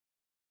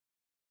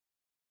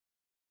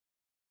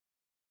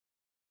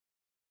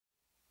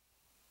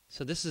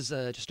So this is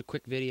just a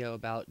quick video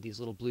about these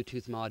little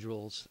Bluetooth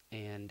modules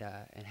and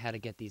how to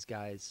get these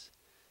guys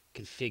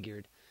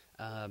configured.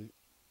 Um,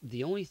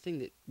 the only thing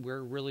that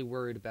we're really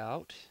worried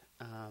about,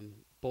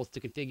 both to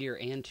configure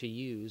and to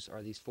use,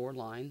 are these four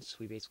lines.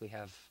 We basically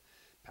have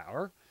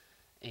power,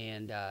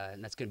 and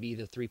that's going to be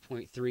either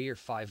 3.3 or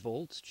 5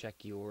 volts.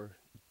 Check your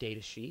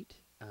data sheet.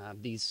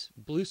 These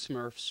blue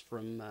Smurfs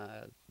from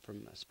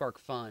Spark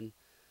Fun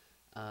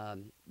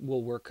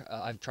will work.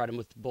 I've tried them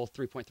with both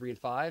 3.3 and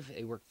 5.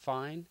 They work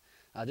fine.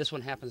 This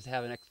one happens to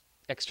have an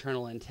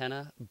external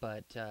antenna,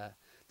 but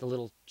the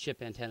little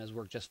chip antennas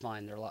work just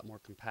fine. They're a lot more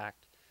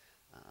compact.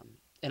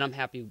 And I'm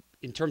happy,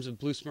 in terms of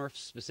blue Smurfs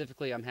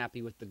specifically, I'm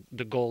happy with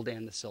the gold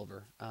and the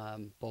silver.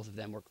 Both of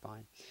them work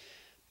fine.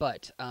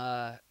 But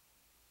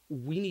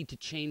we need to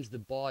change the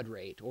baud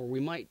rate, or we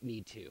might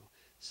need to.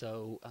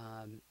 So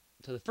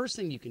the first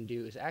thing you can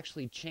do is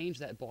actually change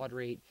that baud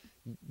rate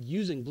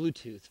using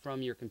Bluetooth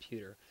from your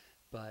computer.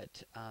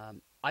 But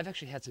I've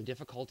actually had some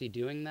difficulty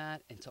doing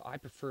that, and so I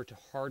prefer to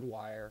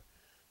hardwire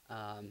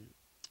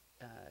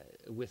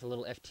with a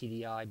little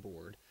FTDI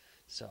board.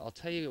 So I'll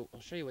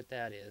show you what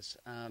that is.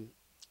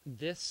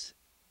 This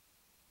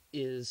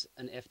is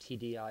an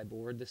FTDI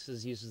board. This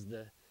uses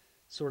the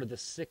sort of the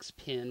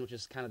 6-pin, which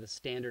is kind of the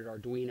standard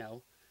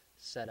Arduino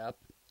setup.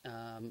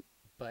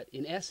 But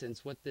in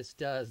essence, what this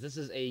does, this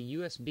is a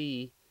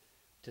USB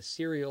to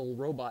serial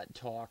robot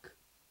talk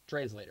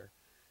translator.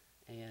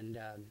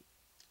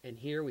 And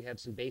here we have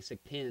some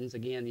basic pins.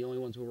 Again, the only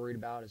ones we're worried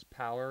about is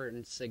power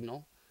and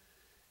signal.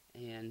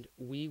 And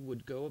we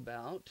would go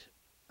about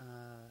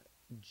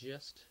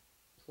just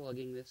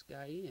plugging this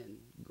guy in.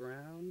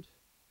 Ground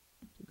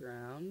to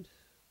ground,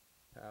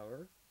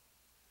 power.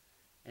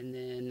 And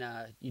then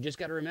you just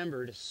got to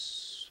remember to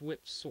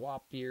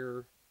swap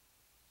your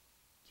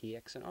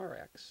TX and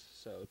RX.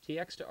 So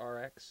TX to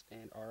RX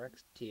and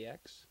RX to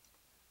TX.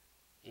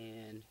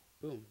 And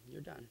boom,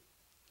 you're done.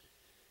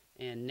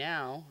 And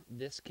now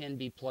this can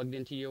be plugged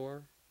into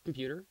your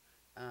computer.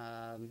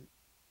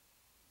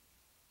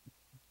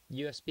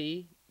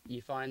 USB,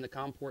 you find the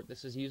COM port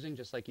this is using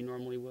just like you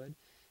normally would.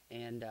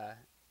 And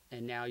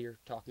now you're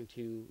talking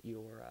to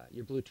your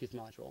Bluetooth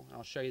module. And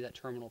I'll show you that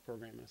terminal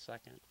program in a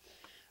second.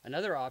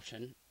 Another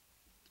option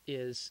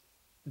is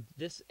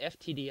this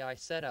FTDI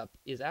setup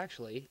is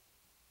actually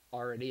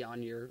already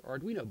on your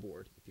Arduino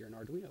board if you're an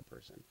Arduino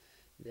person.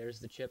 There's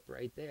the chip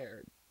right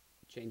there.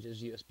 It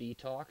changes USB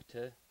talk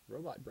to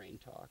robot brain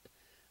talk.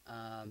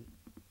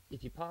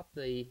 If you pop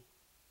the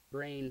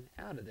brain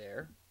out of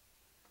there,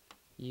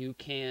 you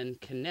can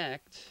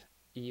connect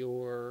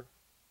your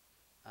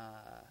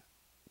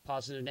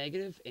positive,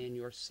 negative, and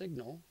your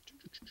signal.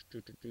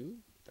 If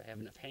I have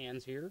enough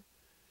hands here,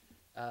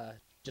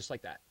 just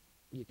like that.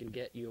 You can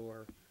get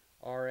your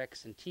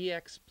RX and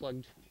TX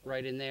plugged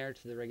right in there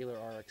to the regular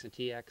RX and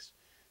TX.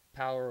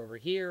 Power over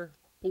here,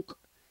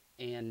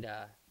 and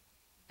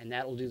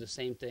that will do the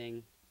same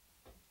thing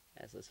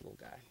as this little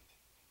guy.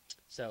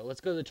 So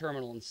let's go to the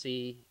terminal and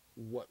see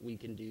what we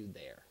can do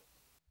there.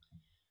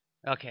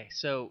 Okay,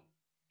 so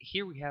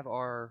here we have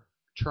our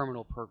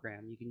terminal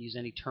program. You can use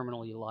any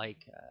terminal you like.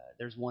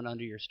 There's one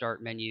under your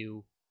start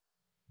menu,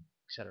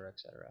 etc.,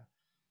 etc.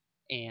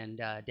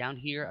 And down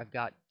here I've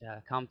got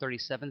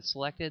COM37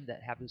 selected.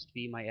 That happens to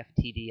be my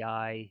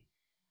FTDI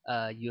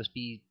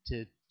USB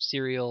to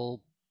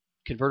serial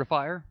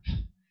convertifier.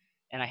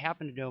 And I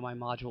happen to know my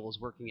module is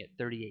working at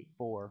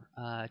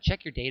 38.4.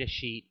 Check your data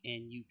sheet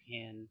and you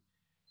can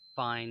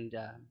find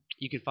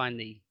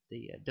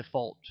the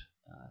default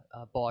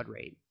baud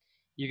rate.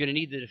 You're going to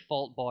need the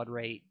default baud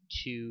rate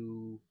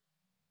to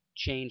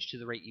change to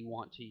the rate you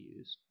want to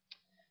use.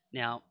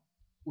 Now,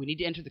 we need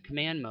to enter the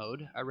command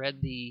mode. I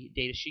read the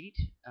data sheet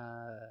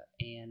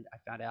and I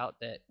found out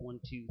that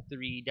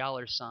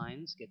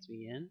 $$3 gets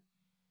me in.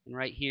 And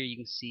right here you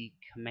can see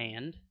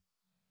command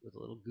with a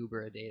little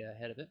goober of data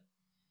ahead of it.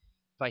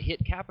 If I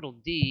hit capital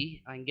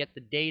D, I can get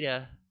the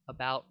data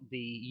about the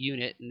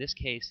unit, in this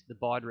case the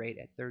baud rate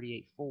at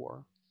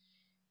 38.4.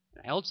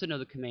 I also know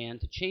the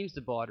command to change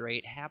the baud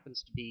rate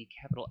happens to be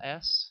capital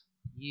S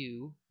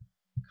U,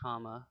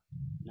 comma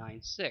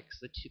 96,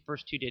 the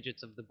first two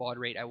digits of the baud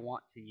rate I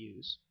want to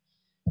use.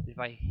 If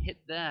I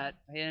hit that,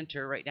 I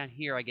enter right down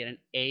here, I get an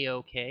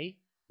AOK,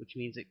 which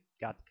means it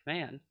got the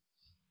command.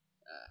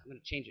 I'm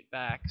going to change it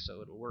back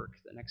so it'll work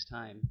the next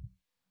time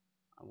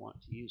I want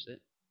to use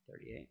it.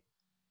 38.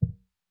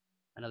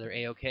 Another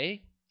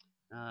AOK.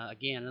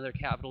 Again, another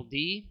capital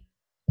D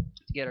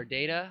to get our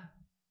data.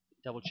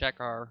 Double check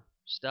our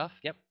stuff.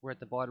 Yep, we're at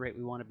the baud rate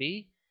we want to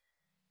be.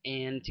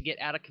 And to get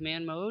out of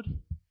command mode,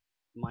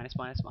 minus,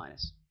 minus,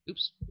 minus.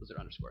 Oops, those are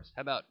underscores.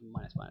 How about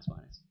minus, minus,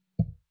 minus?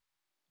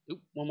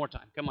 Oop, one more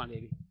time. Come on,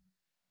 baby.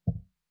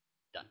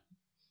 Done.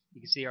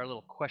 You can see our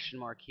little question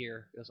mark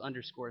here. Those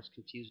underscores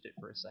confused it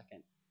for a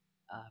second.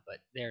 But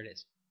there it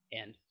is.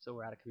 End. So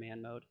we're out of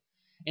command mode.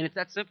 And it's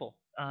that simple.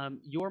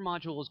 Your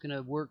module is going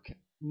to work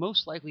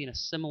most likely in a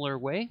similar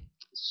way.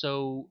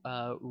 So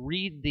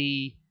read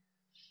the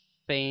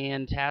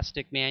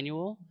fantastic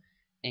manual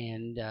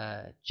and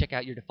check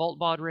out your default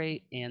baud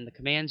rate and the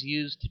commands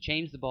used to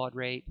change the baud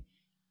rate.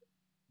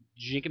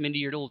 Jink them into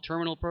your little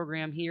terminal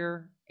program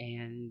here,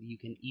 and you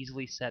can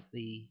easily set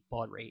the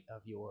baud rate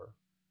of your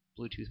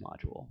Bluetooth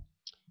module.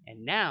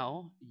 And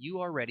now you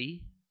are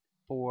ready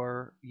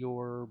for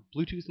your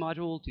Bluetooth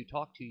module to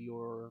talk to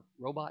your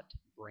robot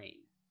brain.